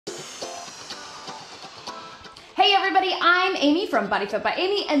Hey everybody, I'm Amy from BodyFit by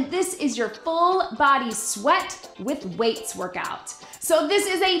Amy, and this is your full body sweat with weights workout. So this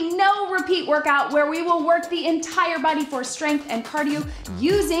is a no repeat workout where we will work the entire body for strength and cardio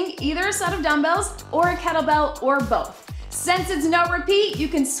using either a set of dumbbells or a kettlebell or both. Since it's no repeat, you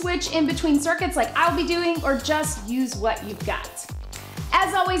can switch in between circuits like I'll be doing or just use what you've got.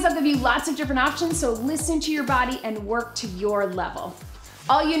 As always, I'll give you lots of different options, so listen to your body and work to your level.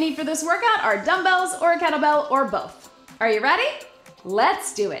 All you need for this workout are dumbbells or a kettlebell or both. Are you ready?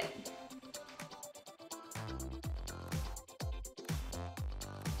 Let's do it.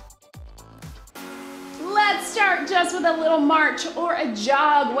 Let's start just with a little march or a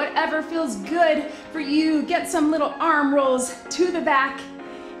jog, whatever feels good for you. Get some little arm rolls to the back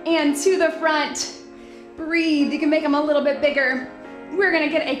and to the front. Breathe, you can make them a little bit bigger. We're gonna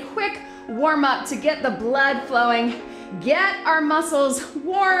get a quick warm up to get the blood flowing. Get our muscles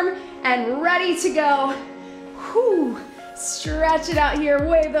warm and ready to go. Whew. Stretch it out here,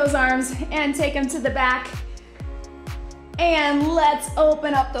 wave those arms and take them to the back. And let's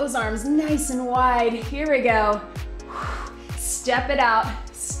open up those arms nice and wide. Here we go. Step it out,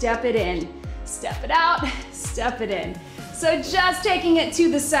 step it in. Step it out, step it in. So just taking it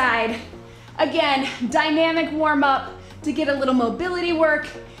to the side. Again, dynamic warm up to get a little mobility work,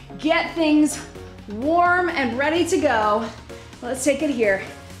 get things warm and ready to go. Let's take it here.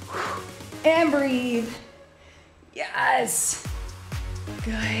 And breathe. Yes.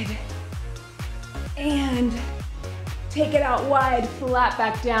 Good. And take it out wide, flat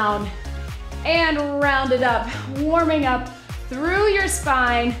back down. And round it up, warming up through your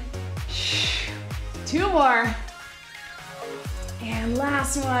spine. 2 more. And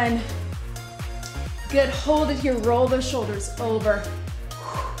last one. Good, hold it here, roll those shoulders over.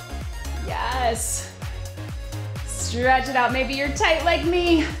 Yes. Stretch it out. Maybe you're tight like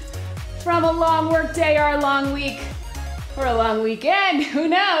me from a long work day or a long week or a long weekend. Who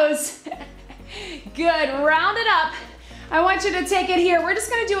knows? Good. Round it up. I want you to take it here. We're just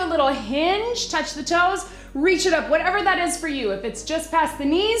going to do a little hinge, touch the toes, reach it up, whatever that is for you. If it's just past the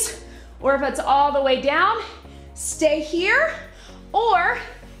knees or if it's all the way down, stay here. Or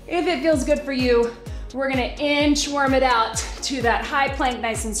if it feels good for you, we're gonna inchworm it out to that high plank,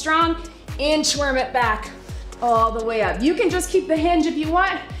 nice and strong. Inchworm it back all the way up. You can just keep the hinge if you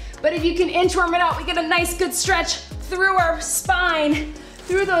want, but if you can inchworm it out, we get a nice good stretch through our spine,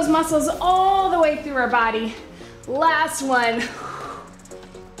 through those muscles, all the way through our body. Last one.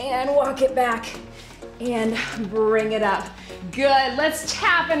 And walk it back and bring it up. Good, let's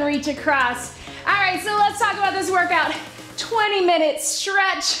tap and reach across. All right, so let's talk about this workout. 20-minute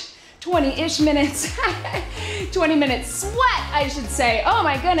stretch. 20-ish minutes, 20 minutes sweat, I should say. Oh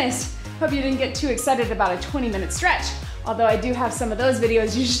my goodness. Hope you didn't get too excited about a 20-minute stretch. Although I do have some of those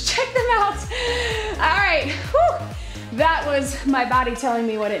videos, you should check them out. All right, whew. That was my body telling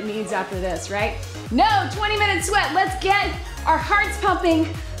me what it needs after this, right? No, 20-minute sweat. Let's get our hearts pumping.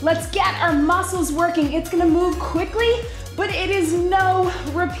 Let's get our muscles working. It's gonna move quickly, but it is no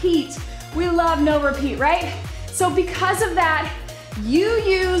repeat. We love no repeat, right? So because of that, you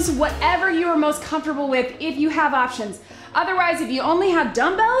use whatever you are most comfortable with if you have options. Otherwise, if you only have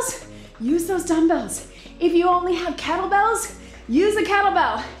dumbbells, use those dumbbells. If you only have kettlebells, use the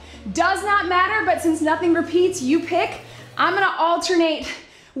kettlebell. Does not matter, but since nothing repeats, you pick. I'm gonna alternate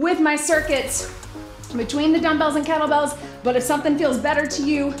with my circuits between the dumbbells and kettlebells, but if something feels better to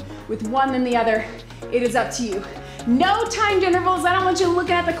you with one than the other, it is up to you. No timed intervals. I don't want you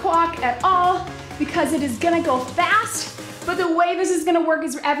looking at the clock at all because it is gonna go fast. But the way this is gonna work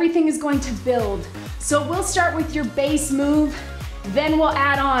is everything is going to build. So we'll start with your base move, then we'll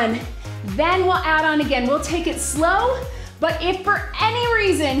add on, then we'll add on again. We'll take it slow, but if for any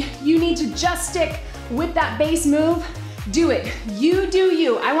reason you need to just stick with that base move, do it. You do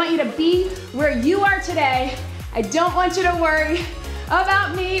you. I want you to be where you are today. I don't want you to worry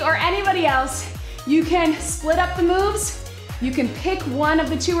about me or anybody else. You can split up the moves. You can pick one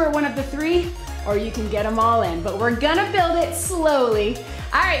of the 2 or one of the 3, or you can get them all in, but we're gonna build it slowly.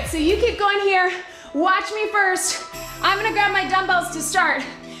 All right, so you keep going here. Watch me first. I'm gonna grab my dumbbells to start.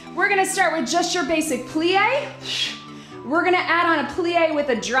 We're gonna start with just your basic plie. We're gonna add on a plie with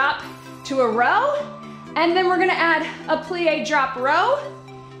a drop to a row, and then we're gonna add a plie drop row,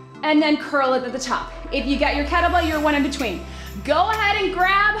 and then curl it at the top. If you got your kettlebell, you're one in between. Go ahead and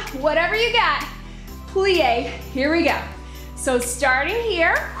grab whatever you got. Plie, here we go. So starting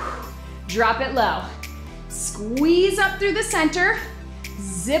here, drop it low. Squeeze up through the center,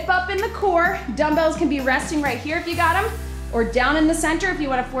 zip up in the core. Dumbbells can be resting right here if you got them, or down in the center if you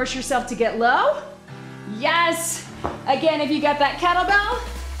want to force yourself to get low. Yes. Again, if you got that kettlebell,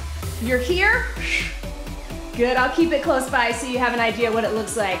 you're here. Good, I'll keep it close by so you have an idea what it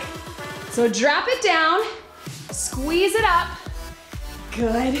looks like. So drop it down, squeeze it up.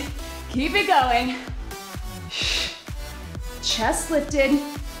 Good, keep it going. Chest lifted.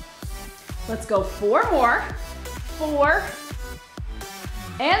 Let's go 4 more. 4,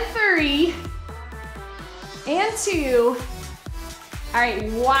 and 3, and 2. All right,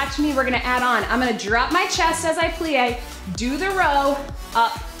 watch me, we're gonna add on. I'm gonna drop my chest as I plie, do the row,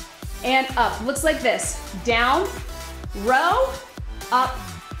 up and up. Looks like this, down, row, up,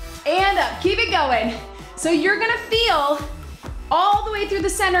 and up. Keep it going. So you're gonna feel all the way through the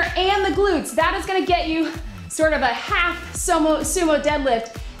center and the glutes. That is gonna get you sort of a half sumo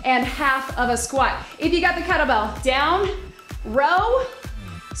deadlift and half of a squat. If you got the kettlebell, down, row,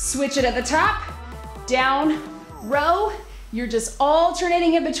 switch it at the top, down, row. You're just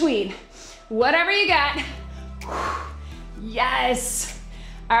alternating in between. Whatever you got. Yes.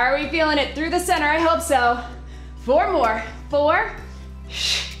 Are we feeling it through the center? I hope so. 4 more. 4,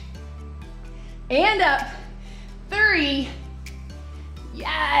 and up. 3,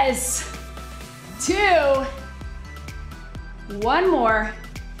 yes. 2, 1 more.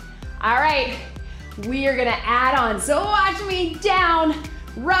 All right, we are gonna add on. So watch me, down,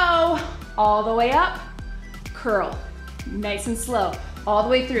 row, all the way up, curl. Nice and slow, all the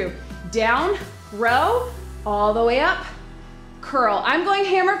way through. Down, row, all the way up, curl. I'm going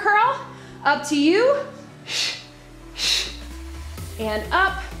hammer curl, up to you. And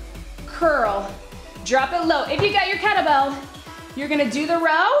up, curl. Drop it low. If you got your kettlebell, you're gonna do the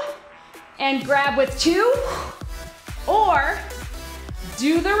row and grab with 2, or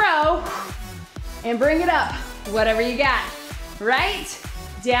do the row and bring it up, whatever you got. Right,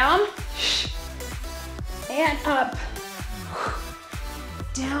 down, and up,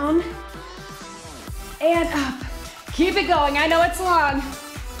 down, and up. Keep it going, I know it's long.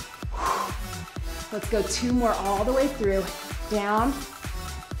 Let's go 2 more all the way through. Down,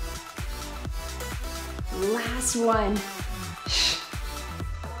 last one.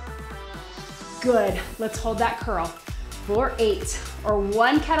 Good, let's hold that curl for 8, or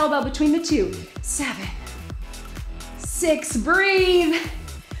 1 kettlebell between the 2. 7, 6, breathe.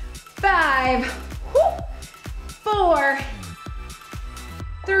 5, 4,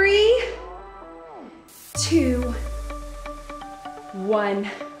 3, 2, 1.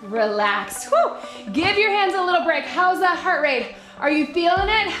 Relax. Woo. Give your hands a little break. How's that heart rate? Are you feeling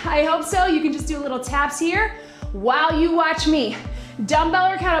it? I hope so. You can just do little taps here while you watch me.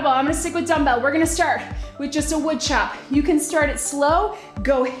 Dumbbell or kettlebell? I'm gonna stick with dumbbell. We're gonna start with just a wood chop. You can start it slow.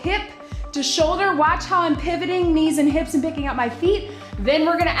 Go hip to shoulder. Watch how I'm pivoting knees and hips and picking up my feet. Then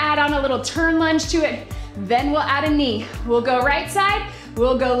we're gonna add on a little turn lunge to it. Then we'll add a knee. We'll go right side,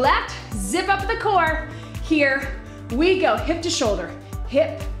 we'll go left, zip up the core. Here we go, hip to shoulder,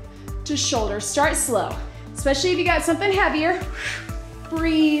 hip to shoulder. Start slow, especially if you got something heavier.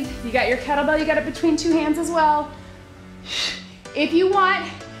 Breathe. You got your kettlebell, you got it between 2 hands as well. If you want,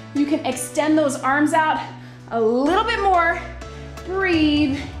 you can extend those arms out a little bit more.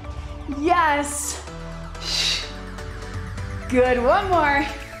 Breathe. Yes. Good, 1 more.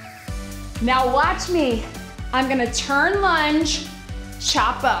 Now watch me. I'm gonna turn lunge,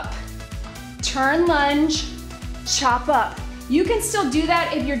 chop up. Turn lunge, chop up. You can still do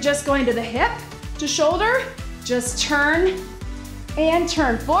that if you're just going to the hip, to shoulder. Just turn and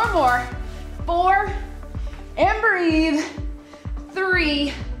turn. 4 more. 4, and breathe.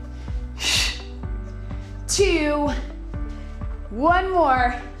 3, 2, 1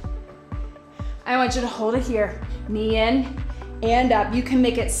 more. I want you to hold it here. Knee in and up. You can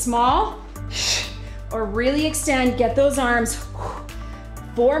make it small or really extend. Get those arms.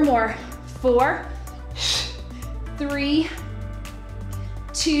 4 more. 4, 3,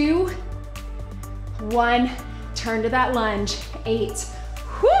 2, 1. Turn to that lunge. 8,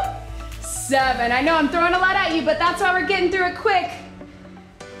 7. I know I'm throwing a lot at you, but that's why we're getting through it quick.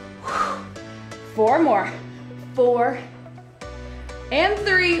 4 more. 4, and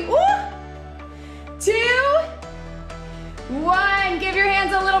 3. 2, 1. Give your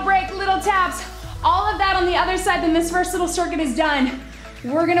hands a little break, little taps. All of that on the other side, then this first little circuit is done.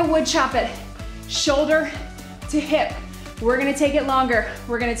 We're gonna wood chop it. Shoulder to hip. We're gonna take it longer.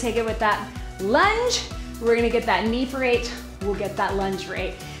 We're gonna take it with that lunge. We're gonna get that knee for 8. We'll get that lunge for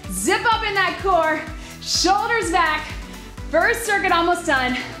 8. Zip up in that core. Shoulders back. First circuit almost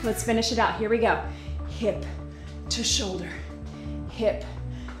done. Let's finish it out. Here we go. Hip to shoulder. Hip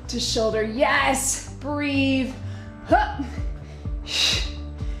to shoulder. Yes. Breathe. Hup.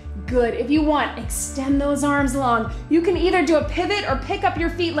 Good. If you want, extend those arms long. You can either do a pivot or pick up your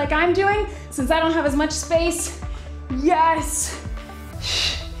feet like I'm doing, since I don't have as much space. Yes.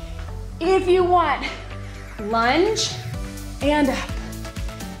 If you want, lunge, and up.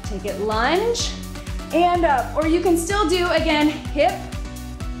 Take it, lunge, and up. Or you can still do, again, hip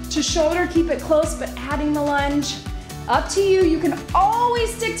to shoulder, keep it close, but adding the lunge. Up to you, you can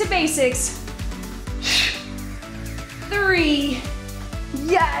always stick to basics. 3,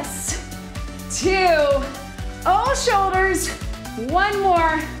 yes, 2, all shoulders, 1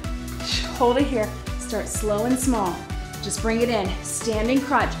 more. Hold it here, start slow and small. Just bring it in, standing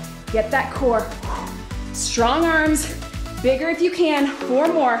crunch, get that core. Strong arms, bigger if you can, 4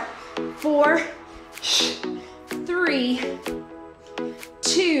 more. 4, 3,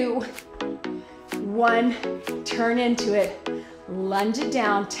 2, 1, turn into it. Lunge it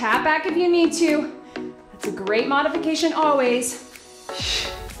down, tap back if you need to. That's a great modification always.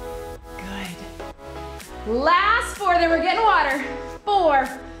 Good. Last 4, then we're getting water. 4,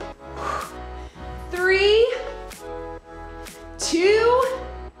 3, 2,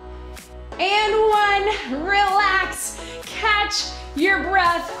 and 1. Relax, catch your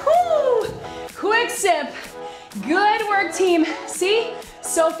breath. Whoo! Quick sip. Good work, team. See?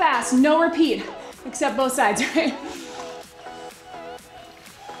 So fast, no repeat, except both sides, right?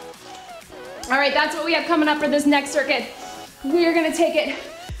 All right, that's what we have coming up for this next circuit. We are gonna take it.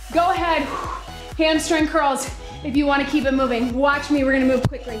 Go ahead, hamstring curls if you wanna keep it moving. Watch me, we're gonna move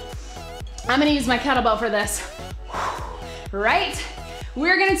quickly. I'm gonna use my kettlebell for this. Right?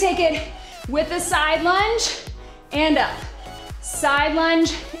 We're gonna take it with a side lunge and up. Side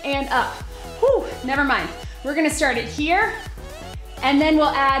lunge and up. Whew, never mind. We're gonna start it here, and then we'll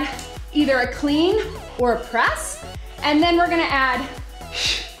add either a clean or a press, and then we're gonna add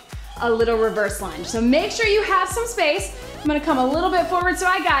a little reverse lunge. So make sure you have some space. I'm gonna come a little bit forward so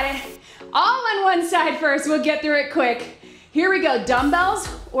I got it. All on one side first, we'll get through it quick. Here we go, dumbbells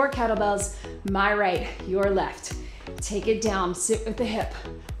or kettlebells. My right, your left. Take it down, sit with the hip,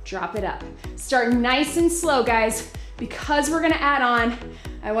 drop it up. Start nice and slow, guys. Because we're gonna add on,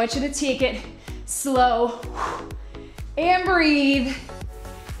 I want you to take it slow and breathe.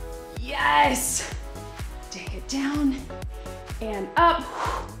 Yes. Take it down and up.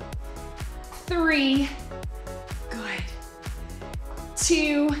 3, good.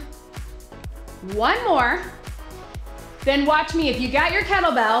 2, 1 more. Then watch me. If you got your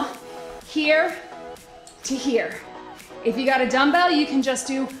kettlebell, here to here. If you got a dumbbell, you can just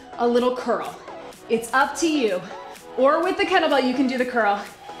do a little curl. It's up to you. Or with the kettlebell, you can do the curl.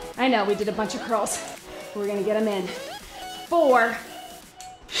 I know, we did a bunch of curls. We're gonna get them in. 4,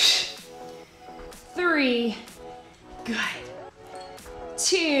 3, good.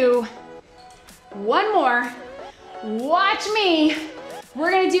 2, 1 more. Watch me.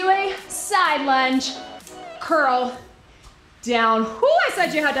 We're gonna do a side lunge, curl, down. Whoo, I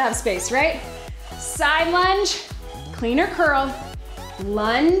said you had to have space, right? Side lunge, cleaner curl,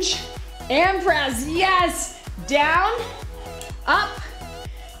 lunge, and press. Yes, down, up,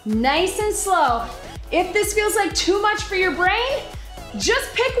 nice and slow. If this feels like too much for your brain,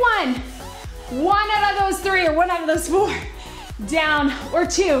 just pick one. 1 out of those 3 or 1 out of those 4. Down or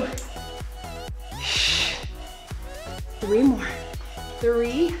 2. 3 more.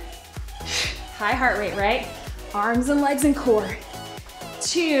 3. High heart rate, right? Arms and legs and core.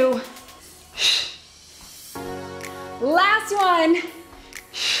 2. Last one.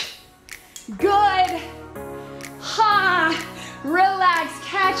 Good. Ha. Relax,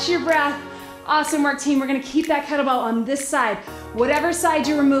 catch your breath. Awesome work, team. We're gonna keep that kettlebell on this side. Whatever side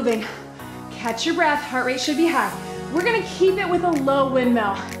you're moving, catch your breath. Heart rate should be high. We're gonna keep it with a low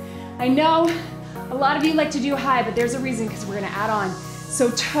windmill. I know a lot of you like to do high, but there's a reason, because we're gonna add on.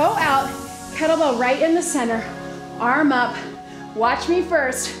 So toe out, kettlebell right in the center, arm up. Watch me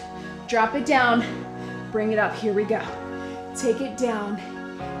first. Drop it down, bring it up. Here we go. Take it down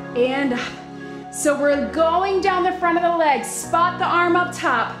and up. So we're going down the front of the leg. Spot the arm up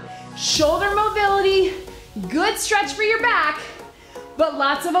top. Shoulder mobility, good stretch for your back, but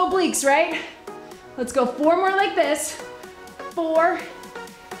lots of obliques, right? Let's go 4 more like this. 4,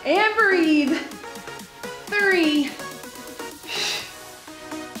 and breathe. 3,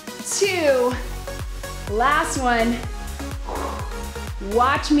 2, last one.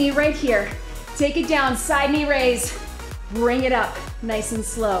 Watch me right here. Take it down, side knee raise. Bring it up, nice and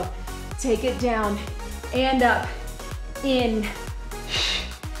slow. Take it down and up, in.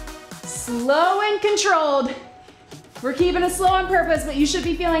 Slow and controlled. We're keeping it slow on purpose, but you should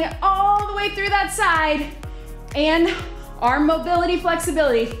be feeling it all the way through that side. And arm mobility,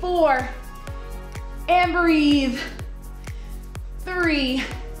 flexibility. 4, and breathe. 3,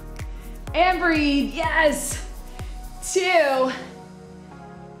 and breathe. Yes. 2.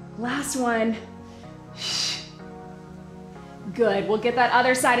 Last one. Good. We'll get that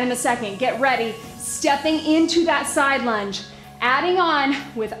other side in a second. Get ready. stepping into that side lunge, adding on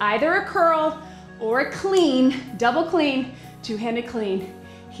with either a curl or a clean, double clean, two-handed clean.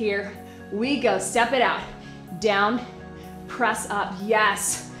 Here we go, step it out. Down, press up,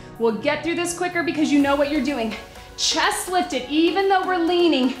 yes. We'll get through this quicker because you know what you're doing. Chest lifted, even though we're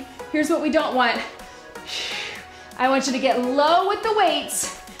leaning. Here's what we don't want. I want you to get low with the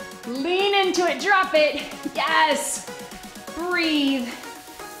weights. Lean into it, drop it. Yes. Breathe.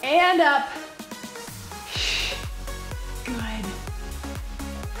 And up. Good.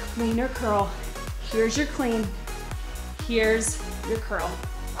 Clean or curl. Here's your clean. Here's your curl.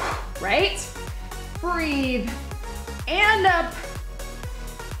 Right? Breathe. And up.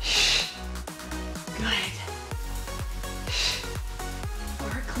 Good.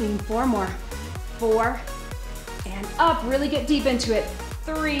 Or clean, 4 more. 4. And up, really get deep into it.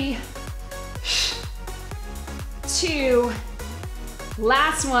 3, 2,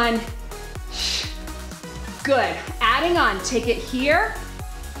 last one. Good, adding on, take it here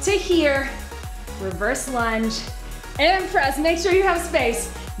to here, reverse lunge, and press. Make sure you have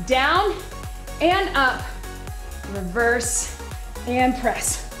space. Down and up, reverse and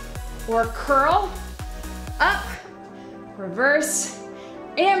press. Or curl, up, reverse,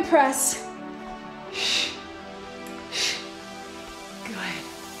 and press. Good.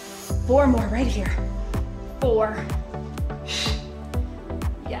 4 more right here. 4.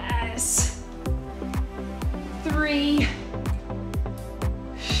 Yes. 3.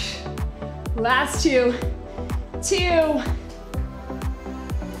 Last 2. 2.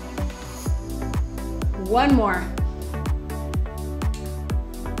 1 more.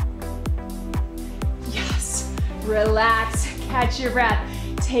 Yes. Relax. Catch your breath.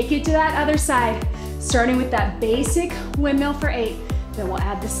 Take it to that other side, starting with that basic windmill for 8. Then we'll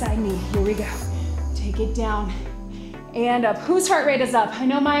add the side knee. Here we go. Take it down and up. Whose heart rate is up? I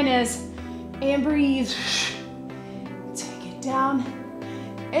know mine is. And breathe. Take it down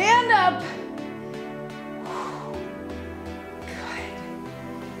and up. Good.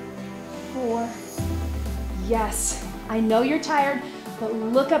 4. Yes. I know you're tired, but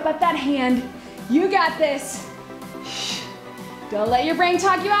look up at that hand. You got this. Don't let your brain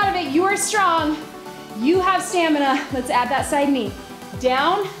talk you out of it. You are strong. You have stamina. Let's add that side knee.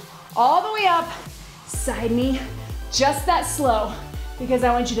 Down, all the way up, side knee, just that slow, because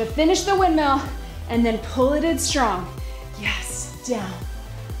I want you to finish the windmill and then pull it in strong. Yes, down,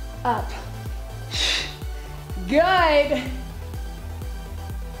 up. Good.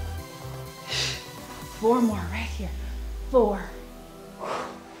 4 more right here. 4.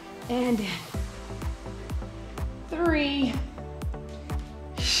 And in. 3.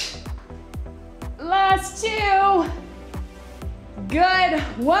 Last 2. Good.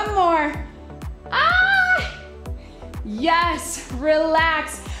 1 more. Ah! Yes.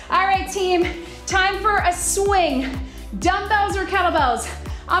 Relax. All right, team. Time for a swing. Dumbbells or kettlebells?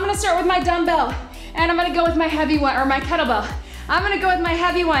 I'm gonna start with my dumbbell, and I'm gonna go with my heavy one, or my kettlebell. I'm gonna go with my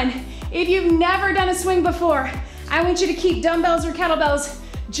heavy one. If you've never done a swing before, I want you to keep dumbbells or kettlebells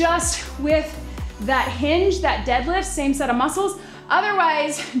just with that hinge, that deadlift, same set of muscles.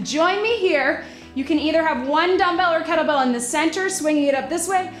 Otherwise, join me here. You can either have 1 dumbbell or kettlebell in the center, swinging it up this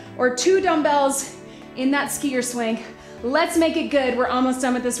way, or 2 dumbbells in that skier swing. Let's make it good. We're almost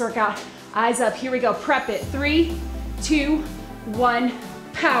done with this workout. Eyes up, here we go. Prep it. 3, 2, 1,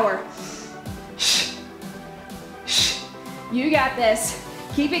 power. You got this.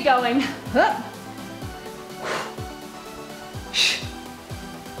 Keep it going. Up.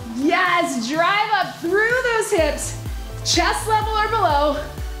 Yes, drive up through those hips, chest level or below.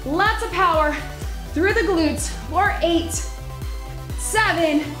 Lots of power through the glutes for 8,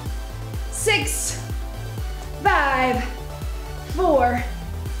 7, 6, 5, 4,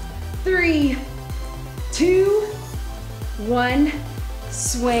 3, 2, 1.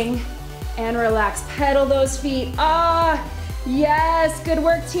 Swing and relax. Pedal those feet. Ah, yes, good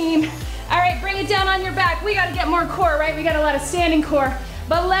work, team. All right, bring it down on your back. We gotta get more core, right? We got a lot of standing core,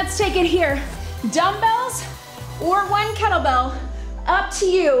 but let's take it here. Dumbbells or 1 kettlebell, up to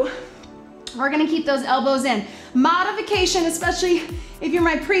you. We're gonna keep those elbows in. Modification, especially if you're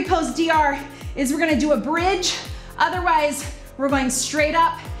my pre-post DR, is we're gonna do a bridge. Otherwise, we're going straight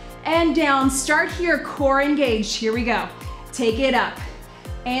up and down. Start here, core engaged. Here we go. Take it up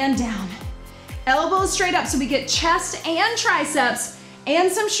and down. Elbows straight up so we get chest and triceps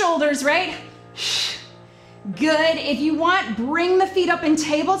and some shoulders, right? Good. If you want, bring the feet up in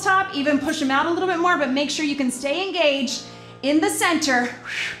tabletop, even push them out a little bit more, but make sure you can stay engaged in the center.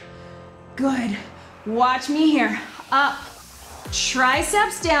 Good. Watch me here. Up,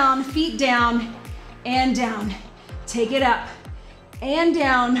 triceps down, feet down, and down. Take it up and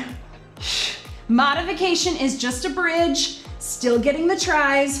down. Modification is just a bridge, still getting the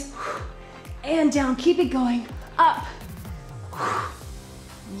tries, and down, keep it going, up.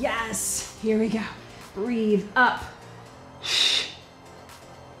 Yes, here we go. Breathe, up.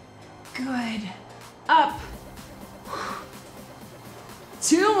 Good, up.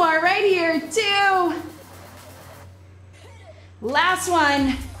 2 more right here, 2. Last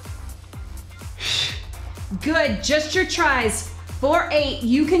one. Good, just your tries. 4, 8,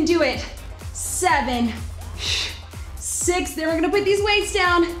 you can do it. 7, 6, then we're gonna put these weights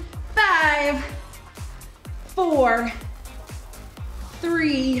down. 5, 4,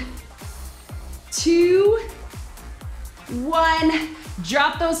 3, 2, 1.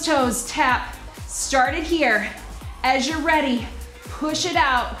 Drop those toes, tap. Start it here. As you're ready, push it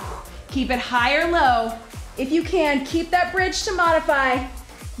out. Keep it high or low. If you can, keep that bridge to modify.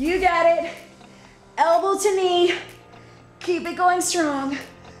 You got it. Elbow to knee. Keep it going strong.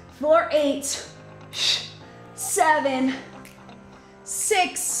 4, 8, 7,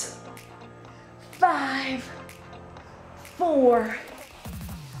 6, 5, 4,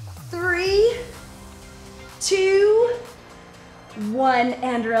 3, 2, 1,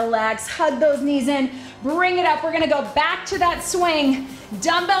 and relax. Hug those knees in. Bring it up. We're gonna go back to that swing.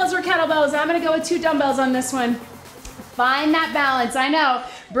 Dumbbells or kettlebells? I'm gonna go with 2 dumbbells on this one. Find that balance. I know,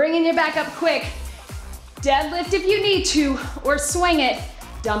 bringing you back up quick. Deadlift if you need to, or swing it.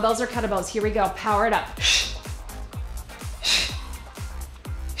 Dumbbells or kettlebells, here we go, power it up.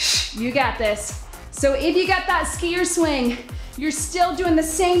 You got this. So if you got that skier swing, you're still doing the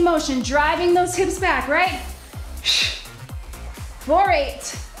same motion, driving those hips back, right? 4,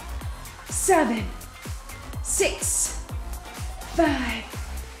 8, 7, 6, 5,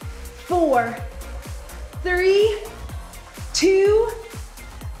 4, 3, 2,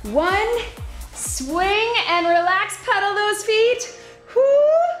 1. Swing and relax, pedal those feet. Whoo.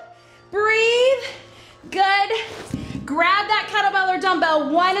 Breathe. Good. Grab that kettlebell or dumbbell,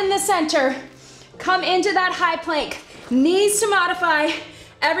 1 in the center. Come into that high plank. Knees to modify.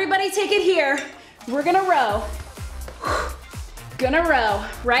 Everybody take it here. We're gonna row. Gonna row,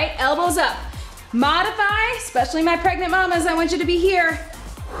 right? Elbows up. Modify, especially my pregnant mamas, I want you to be here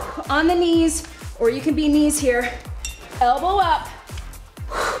on the knees, or you can be knees here. Elbow up.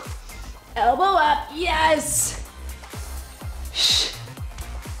 Elbow up, yes.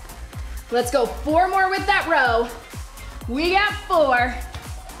 Let's go 4 more with that row. We got 4,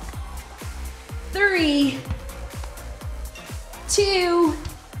 3, 2,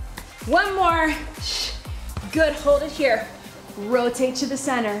 1 more. Good, hold it here. Rotate to the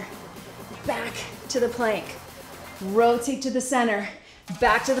center, back to the plank. Rotate to the center,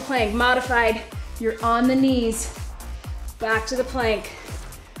 back to the plank. Modified, you're on the knees, back to the plank.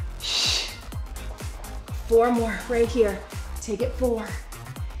 4 more right here. Take it 4,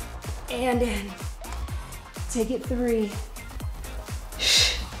 and in. Take it 3.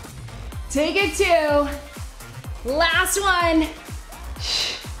 Take it 2. Last one.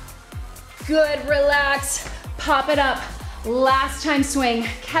 Good, relax. Pop it up. Last time swing,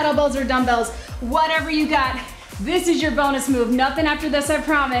 kettlebells or dumbbells, whatever you got. This is your bonus move. Nothing after this, I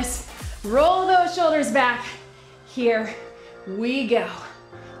promise. Roll those shoulders back. Here we go.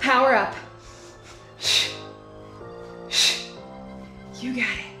 Power up. You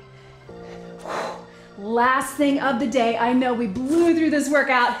got it. Last thing of the day. I know we blew through this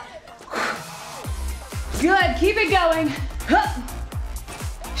workout. Good, keep it going.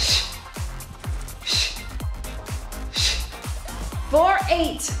 4,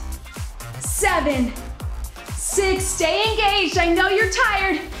 8, 7, 6, stay engaged. I know you're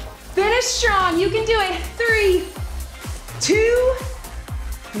tired. Finish strong, you can do it. 3, 2,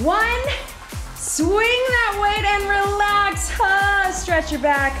 1. Swing that weight and relax. Stretch your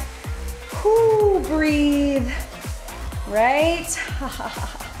back. Whoo, breathe. Right?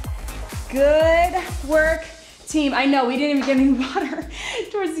 Good work, team. I know we didn't even get any water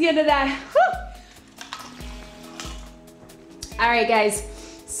towards the end of that. Whew. All right, guys.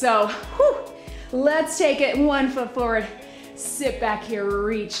 So, let's take it 1 foot forward. Sit back here,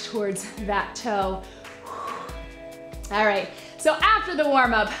 reach towards that toe. All right. So after the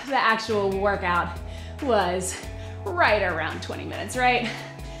warm up, the actual workout was right around 20 minutes, right?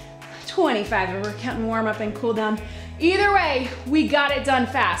 25 if we're counting warm up and cool down. Either way, we got it done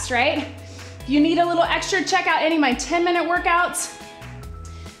fast, right? If you need a little extra, check out any of my 10-minute workouts.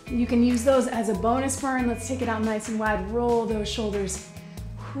 You can use those as a bonus burn. Let's take it out nice and wide. Roll those shoulders.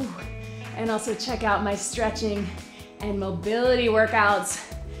 Whew. And also check out my stretching and mobility workouts.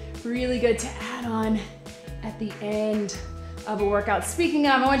 Really good to add on at the end of a workout. Speaking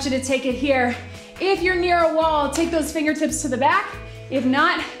of, I want you to take it here. If you're near a wall, take those fingertips to the back. If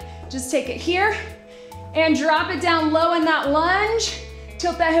not, Just take it here and drop it down low in that lunge.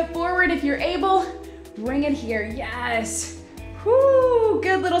 Tilt that hip forward if you're able. Bring it here, yes. Whoo,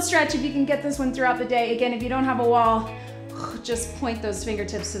 good little stretch if you can get this one throughout the day. Again, if you don't have a wall, just point those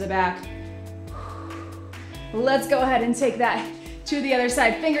fingertips to the back. Let's go ahead and take that to the other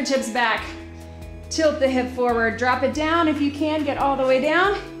side. Fingertips back, tilt the hip forward, drop it down if you can, get all the way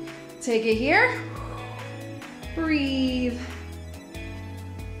down. Take it here, breathe.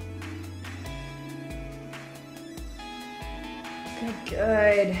 Good,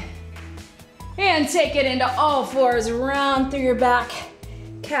 good. And take it into all fours, round through your back,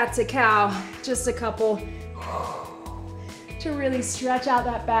 cat to cow. Just a couple to really stretch out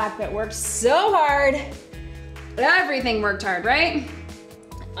that back that worked so hard. Everything worked hard, right?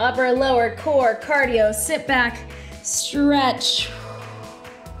 Upper, lower, core, cardio, sit back, stretch.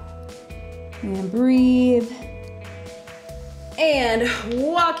 And breathe. And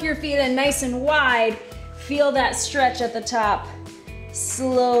walk your feet in nice and wide. Feel that stretch at the top.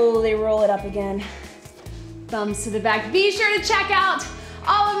 Slowly roll it up again. Thumbs to the back. Be sure to check out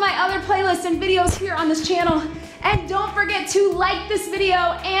all of my other playlists and videos here on this channel. And don't forget to like this video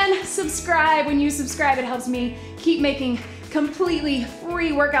and subscribe. When you subscribe, it helps me keep making completely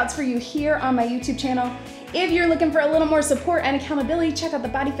free workouts for you here on my YouTube channel. If you're looking for a little more support and accountability, check out the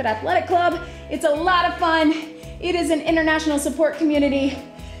BodyFit Athletic Club. It's a lot of fun. It is an international support community.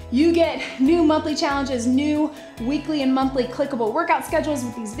 You get new monthly challenges, new weekly and monthly clickable workout schedules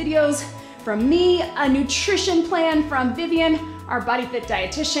with these videos from me, a nutrition plan from Vivian, our BodyFit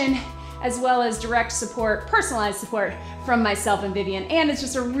dietitian, as well as direct support, personalized support from myself and Vivian. And it's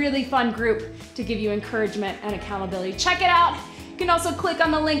just a really fun group to give you encouragement and accountability. Check it out. You can also click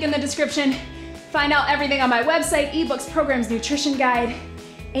on the link in the description, find out everything on my website, ebooks, programs, nutrition guide,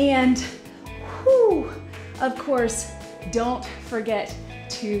 and of course, don't forget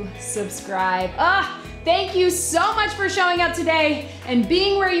to subscribe. Thank you so much for showing up today and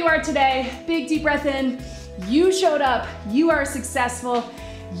being where you are today. Big deep breath in. You showed up. You are successful.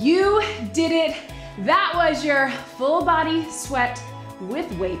 You did it. That was your full body sweat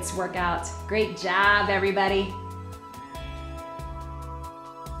with weights workout. Great job, everybody.